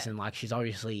the season. Yeah. Like, she's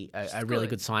obviously a really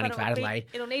good signing for Adelaide.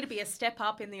 It'll need to be a step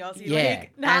up in the Aussie League. Yeah,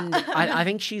 and I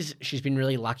think she's been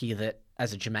really lucky that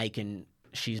as a Jamaican,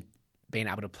 she's been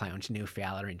able to play on Janelle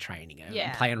Fowler in training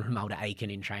and play on Romelda Aiken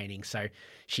in training. So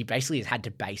she basically has had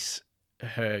to base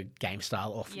her game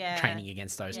style off training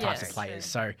against those types of players.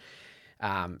 True.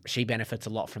 So she benefits a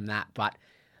lot from that. But,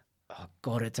 oh,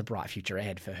 God, it's a bright future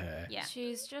ahead for her. Yeah.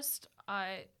 She's just...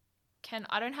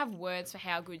 I don't have words for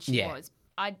how good she was.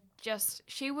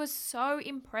 She was so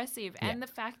impressive. And the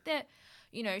fact that,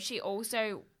 she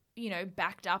also,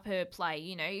 backed up her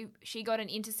play, she got an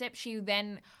intercept. She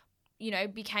then,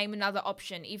 became another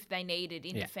option if they needed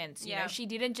in defense. You know, she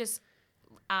didn't just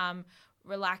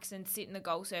relax and sit in the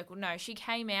goal circle. No, she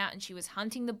came out and she was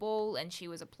hunting the ball and she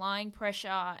was applying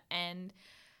pressure, and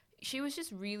she was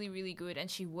just really, really good, and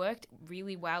she worked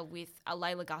really well with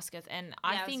Layla Gusketh, and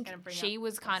I think she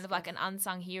was kind of like an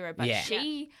unsung hero, but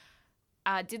she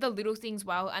did the little things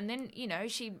well, and then,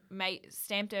 she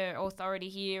stamped her authority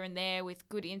here and there with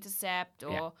good intercept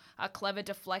or a clever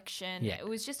deflection. It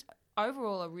was just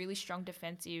overall a really strong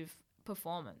defensive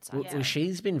performance. Well,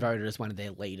 she's been voted as one of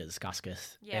their leaders,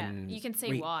 Gusketh. Yeah, and you can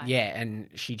see why. Yeah, and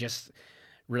she just...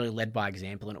 really led by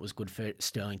example, and it was good for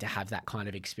Sterling to have that kind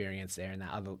of experience there and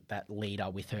that leader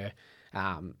with her.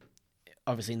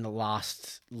 Obviously, in the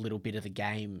last little bit of the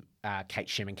game, Kate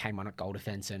Shimon came on at goal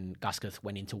defence and Gusketh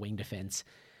went into wing defence.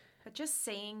 But just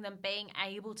seeing them being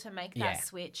able to make that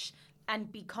switch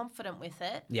and be confident with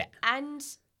it and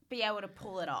be able to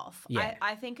pull it off,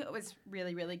 I think it was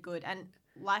really, really good. And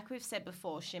like we've said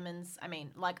before, Shimon's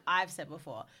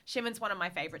one of my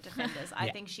favourite defenders.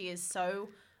 I think she is so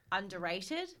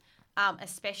underrated,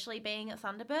 especially being at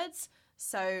Thunderbirds.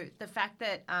 So the fact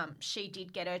that she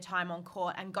did get her time on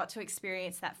court and got to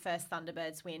experience that first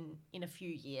Thunderbirds win in a few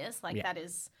years, that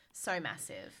is so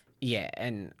massive. Yeah,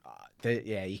 and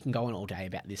you can go on all day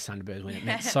about this Thunderbirds win. It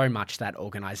meant so much, that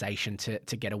organisation,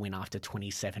 to get a win after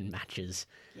 27 matches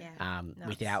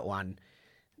without one.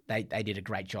 They did a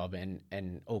great job,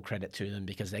 and all credit to them,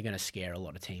 because they're going to scare a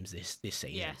lot of teams this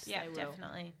season. Yes, yeah,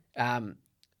 definitely.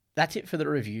 That's it for the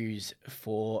reviews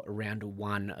for round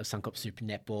 1 of Suncorp Super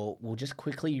Netball. We'll just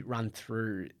quickly run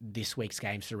through this week's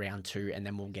games for round 2, and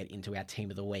then we'll get into our team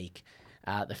of the week.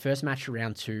 The first match for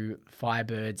round 2,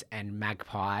 Firebirds and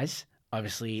Magpies.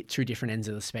 Obviously, 2 different ends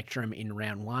of the spectrum in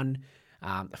round 1.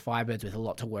 The Firebirds with a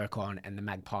lot to work on, and the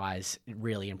Magpies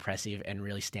really impressive and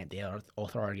really stamped their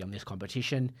authority on this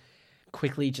competition.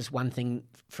 Quickly, just one thing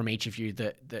from each of you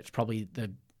that's probably the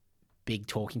big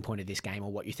talking point of this game,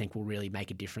 or what you think will really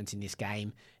make a difference in this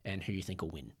game, and who you think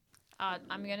will win.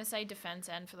 I'm going to say defence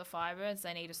end for the Firebirds.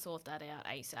 They need to sort that out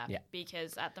ASAP,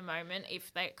 because at the moment,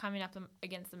 if they're coming up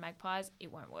against the Magpies,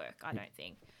 it won't work, I don't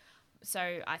think.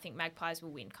 So I think Magpies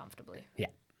will win comfortably.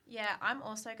 Yeah, I'm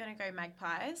also going to go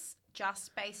Magpies,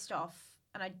 just based off,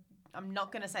 and I'm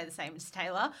not going to say the same as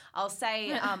Taylor. I'll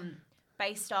say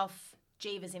based off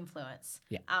Jiva's influence.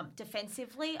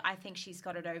 Defensively, I think she's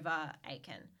got it over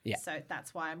Aiken. So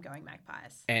that's why I'm going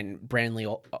Magpies. And Branley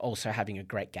also having a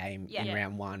great game in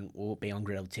round 1 will be on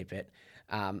Griddle Tippett.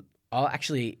 I'll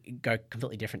actually go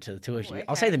completely different to the two of you. Okay.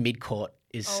 I'll say the mid-court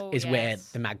is where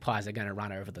the Magpies are going to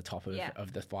run over the top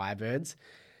of the Firebirds.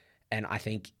 And I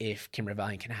think if Kim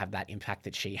Rebellion can have that impact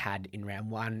that she had in round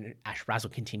 1, Ash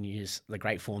Brazel continues the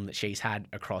great form that she's had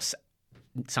across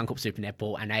Suncorp Super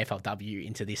Netball and AFLW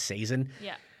into this season.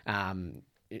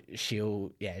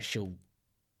 She'll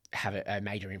have a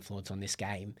major influence on this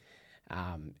game.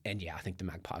 And I think the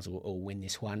Magpies will win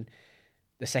this one.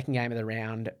 The second game of the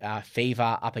round,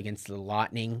 Fever up against the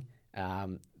Lightning.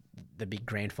 The big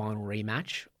grand final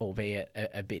rematch, albeit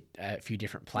a few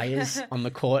different players on the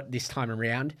court this time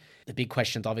around. The big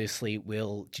questions, obviously,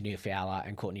 will Janelle Fowler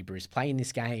and Courtney Bruce play in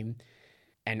this game?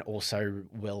 And also,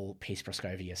 will Peace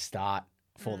Proscovia start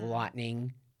for the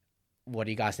Lightning? What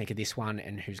do you guys think of this one,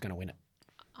 and who's going to win it?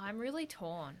 I'm really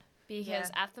torn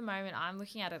Because at the moment, I'm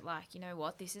looking at it like, you know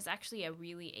what, this is actually a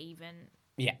really even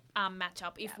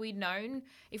matchup. If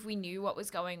we knew what was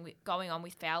going on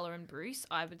with Fowler and Bruce,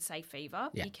 I would say Fever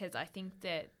because I think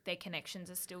that their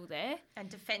connections are still there. And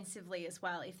defensively as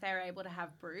well, if they're able to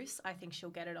have Bruce, I think she'll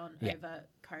get it on over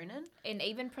Conan. And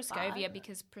even Praskovia,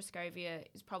 because Praskovia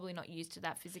is probably not used to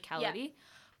that physicality. Yeah.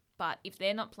 But if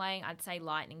they're not playing, I'd say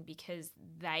Lightning because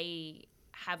they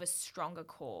have a stronger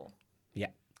core. Yeah.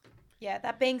 Yeah,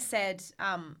 that being said,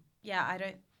 I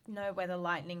don't know whether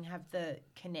Lightning have the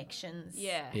connections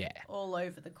all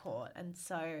over the court. And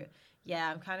so,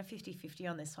 I'm kind of 50-50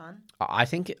 on this one. I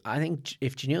think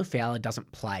if Janelle Fowler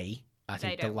doesn't play, I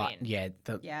think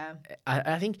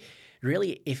I think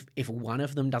really if one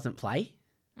of them doesn't play,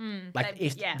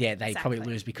 they probably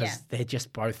lose because they're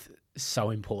just both so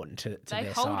important to their side.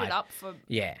 They hold it up for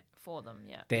them.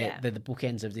 They're the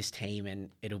bookends of this team, and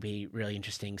it'll be really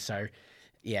interesting. So,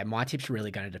 my tip's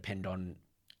really going to depend on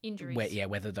injuries.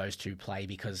 Whether those two play,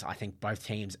 because I think both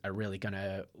teams are really going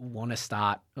to want to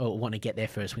start or want to get their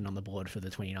first win on the board for the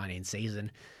 2019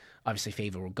 season. Obviously,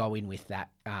 Fever will go in with that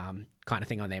kind of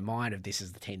thing on their mind of this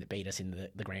is the team that beat us in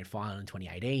the grand final in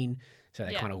 2018. So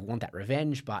they kind of want that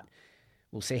revenge, but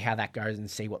we'll see how that goes and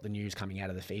see what the news coming out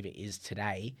of the Fever is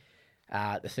today.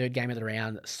 The third game of the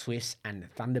round, Swifts and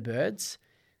Thunderbirds.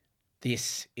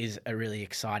 This is a really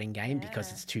exciting game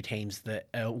because it's two teams that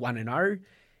are 1-0,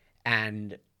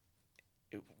 and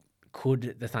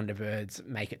could the Thunderbirds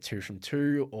make it 2 from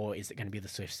 2, or is it going to be the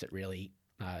Swifts that really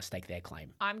stake their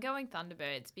claim? I'm going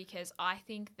Thunderbirds because I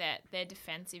think that their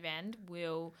defensive end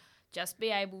will just be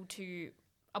able to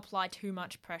apply too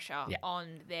much pressure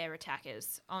on their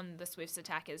attackers, on the Swifts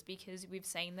attackers, because we've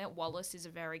seen that Wallace is a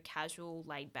very casual,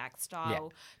 laid-back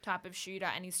style type of shooter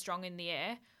and he's strong in the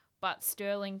air, but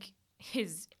Sterling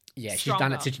is stronger. She's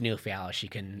done it to Janelle Fowler. She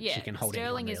can hold it.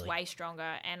 Sterling really. is way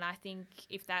stronger, and I think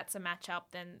if that's a matchup,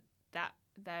 then that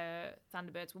the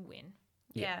Thunderbirds will win.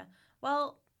 Yeah.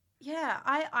 Well,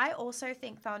 I also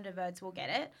think Thunderbirds will get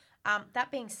it.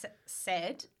 That being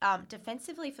said,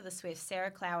 defensively for the Swifts,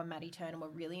 Sarah Clow and Maddie Turner were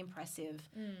really impressive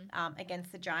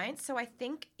against the Giants. So I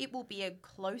think it will be a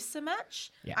closer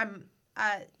match. Yeah.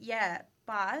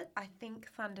 But I think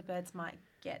Thunderbirds might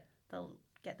get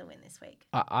the win this week.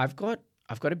 I've got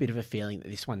a bit of a feeling that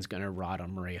this one's going to ride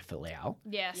on Maria Folau.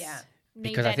 Yes. Yeah.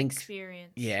 Because I think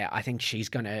experience. Yeah, I think she's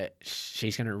gonna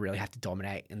really have to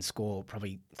dominate and score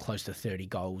probably close to 30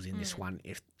 goals in this one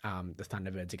if the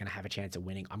Thunderbirds are going to have a chance of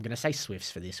winning. I'm going to say Swifts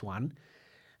for this one,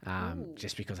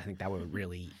 just because I think they were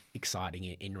really exciting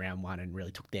in round one and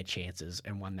really took their chances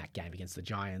and won that game against the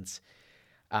Giants.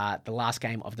 The last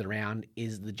game of the round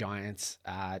is the Giants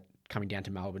coming down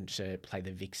to Melbourne to play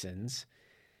the Vixens.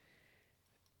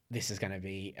 This is going to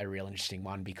be a real interesting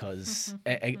one because,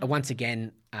 once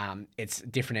again, it's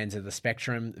different ends of the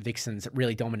spectrum. Vixens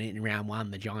really dominant in round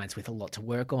one, the Giants with a lot to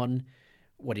work on.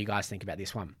 What do you guys think about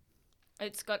this one?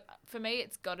 For me,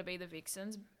 it's got to be the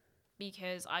Vixens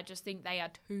because I just think they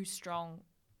are too strong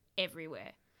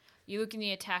everywhere. You look in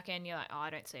the attack and you're like, I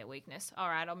don't see a weakness. All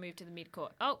right, I'll move to the midcourt.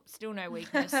 Oh, still no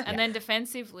weakness. And then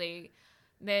defensively,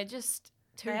 they're just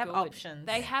too good. They have options.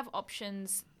 They have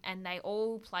options. And they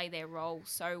all play their role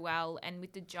so well. And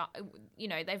with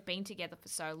they've been together for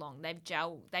so long. They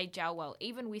gel well.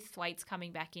 Even with Thwaites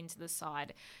coming back into the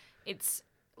side, it's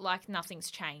like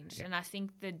nothing's changed. Yeah. And I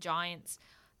think the Giants,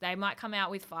 they might come out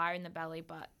with fire in the belly,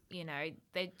 but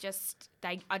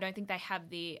I don't think they have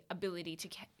the ability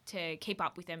to keep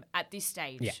up with them at this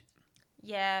stage.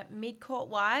 Yeah, mid-court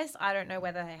wise, I don't know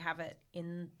whether they have it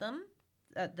in them.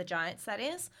 The Giants, that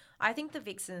is. I think the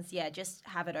Vixens, just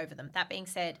have it over them. That being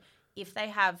said, if they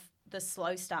have the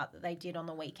slow start that they did on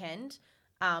the weekend,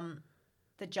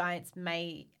 the Giants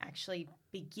may actually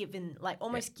be given,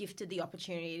 almost gifted the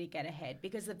opportunity to get ahead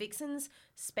because the Vixens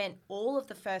spent all of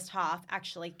the first half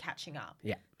actually catching up.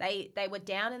 Yeah. They were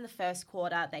down in the first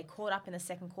quarter, they caught up in the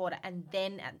second quarter, and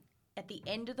then at the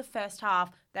end of the first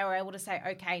half, they were able to say,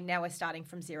 okay, now we're starting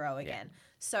from zero again.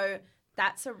 So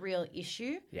that's a real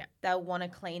issue. Yeah. They'll want to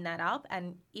clean that up.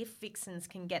 And if Vixens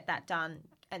can get that done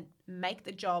and make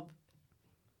the job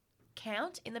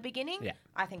count in the beginning,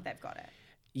 I think they've got it.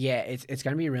 Yeah, it's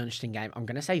going to be a real interesting game. I'm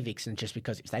going to say Vixens just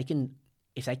because if they can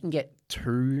get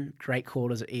 2 great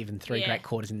quarters or even 3 great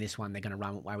quarters in this one, they're going to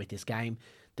run away with this game.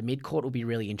 The mid-court will be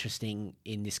really interesting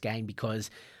in this game because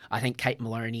I think Kate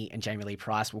Maloney and Jamie Lee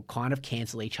Price will kind of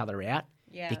cancel each other out.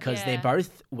 Yeah. Because they're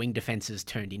both wing defenses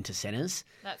turned into centers.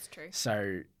 That's true.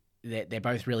 So they're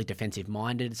both really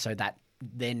defensive-minded. So that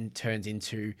then turns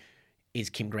into, is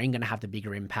Kim Green going to have the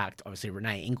bigger impact? Obviously,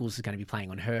 Renee Ingles is going to be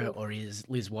playing on her, or is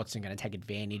Liz Watson going to take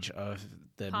advantage of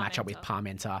the matchup with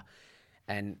Parmenter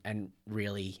and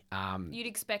really. You'd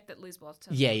expect that Liz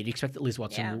Watson. Yeah, you'd expect that Liz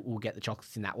Watson will get the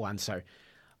chocolates in that one. So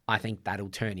I think that'll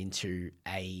turn into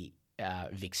a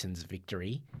Vixens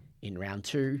victory in round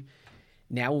 2.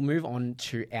 Now we'll move on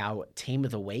to our team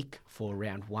of the week for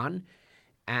round 1.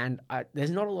 And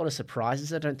there's not a lot of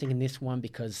surprises, I don't think, in this one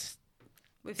because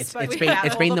it's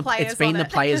been the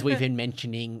players we've been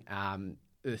mentioning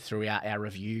throughout our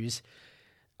reviews.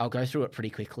 I'll go through it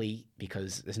pretty quickly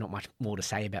because there's not much more to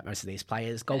say about most of these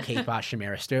players. Goalkeeper,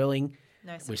 Shamera Sterling.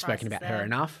 No We've spoken about there. her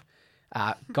enough.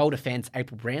 Goal defence,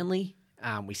 April Brownlee.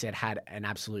 We said had an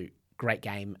absolute great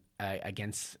game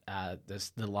against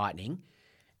the Lightning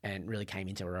and really came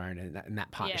into her own. And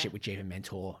that partnership with Jeeva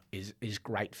Mentor is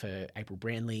great for April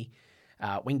Brownlee.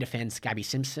 Wing defence, Gabby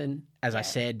Simpson. As I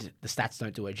said, the stats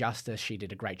don't do her justice. She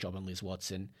did a great job on Liz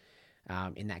Watson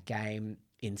in that game.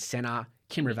 In centre,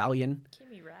 Kim Ravallion.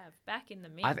 Kimmy Rav, back in the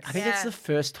mix. I think it's the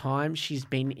first time she's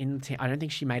been in the team. I don't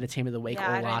think she made a team of the week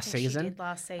all last season. She did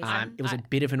last season. It was a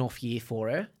bit of an off year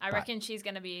for her. I reckon she's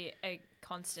going to be a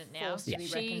constant now.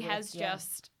 She has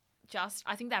just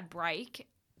I think that break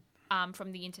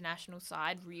from the international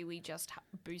side really just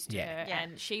boosted her,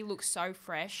 and she looks so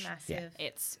fresh. Massive.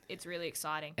 It's really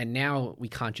exciting. And now we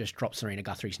can't just drop Serena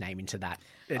Guthrie's name into that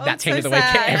so team of the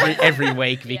week every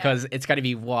week because it's going to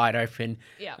be wide open.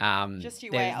 Yeah. Just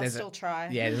you wait, I'll still try.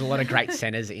 Yeah, there's a lot of great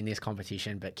centres in this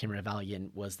competition, but Kim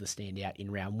Ravallion was the standout in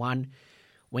round 1.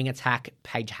 Wing attack,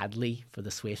 Paige Hadley for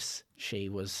the Swifts. She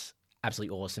was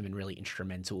absolutely awesome and really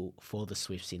instrumental for the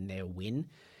Swifts in their win.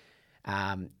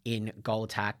 In goal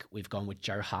attack, we've gone with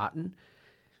Jo Harten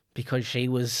because she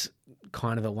was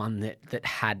kind of the one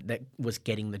that was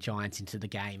getting the Giants into the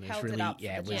game. It was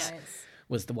really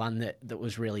was the one that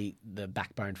was really the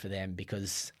backbone for them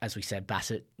because, as we said,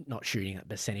 Bassett not shooting at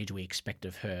the percentage we expect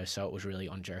of her, so it was really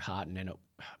on Jo Harten, and it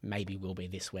maybe will be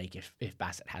this week if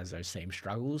Bassett has those same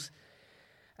struggles.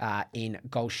 In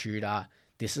goal shooter,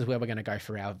 this is where we're going to go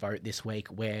for our vote this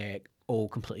week. We're all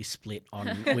completely split on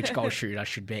which goal shooter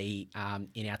should be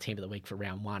in our team of the week for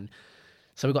round 1.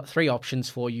 So we've got 3 options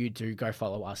for you. Do go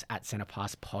follow us at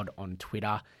CentrePassPod on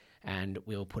Twitter, and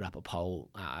we'll put up a poll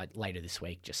later this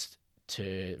week just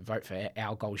to vote for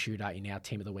our goal shooter in our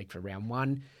team of the week for round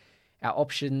 1. Our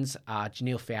options are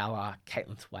Janelle Fowler,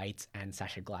 Caitlin Thwaites, and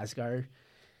Sasha Glasgow.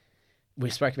 We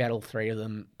spoke about all 3 of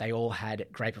them. They all had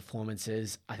great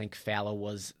performances. I think Fowler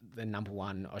was the number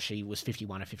one, or she was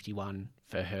 51 of 51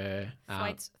 for her.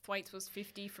 Thwaites was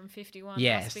 50 from 51.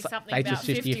 Yeah, must be something Thwaites about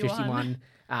was 50 51. of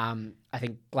 51. I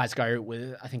think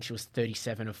Glasgow she was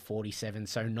 37 of 47,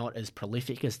 so not as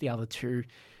prolific as the other 2,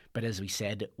 but as we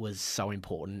said, was so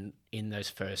important in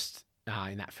those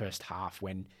in that first half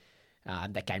when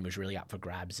that game was really up for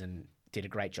grabs and did a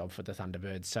great job for the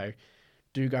Thunderbirds. So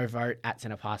do go vote at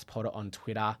CentrePassPod on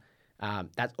Twitter.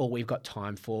 That's all we've got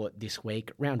time for this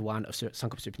week. Round 1 of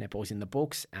Suncorp Super Netball is in the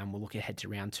books, and we'll look ahead to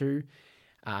round 2.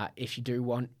 If you do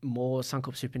want more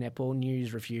Suncorp Super Netball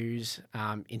news, reviews,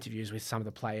 interviews with some of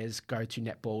the players, go to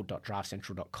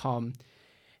netball.draftcentral.com,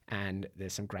 and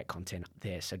there's some great content up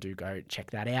there, so do go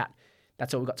check that out.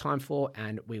 That's all we've got time for,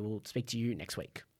 and we will speak to you next week.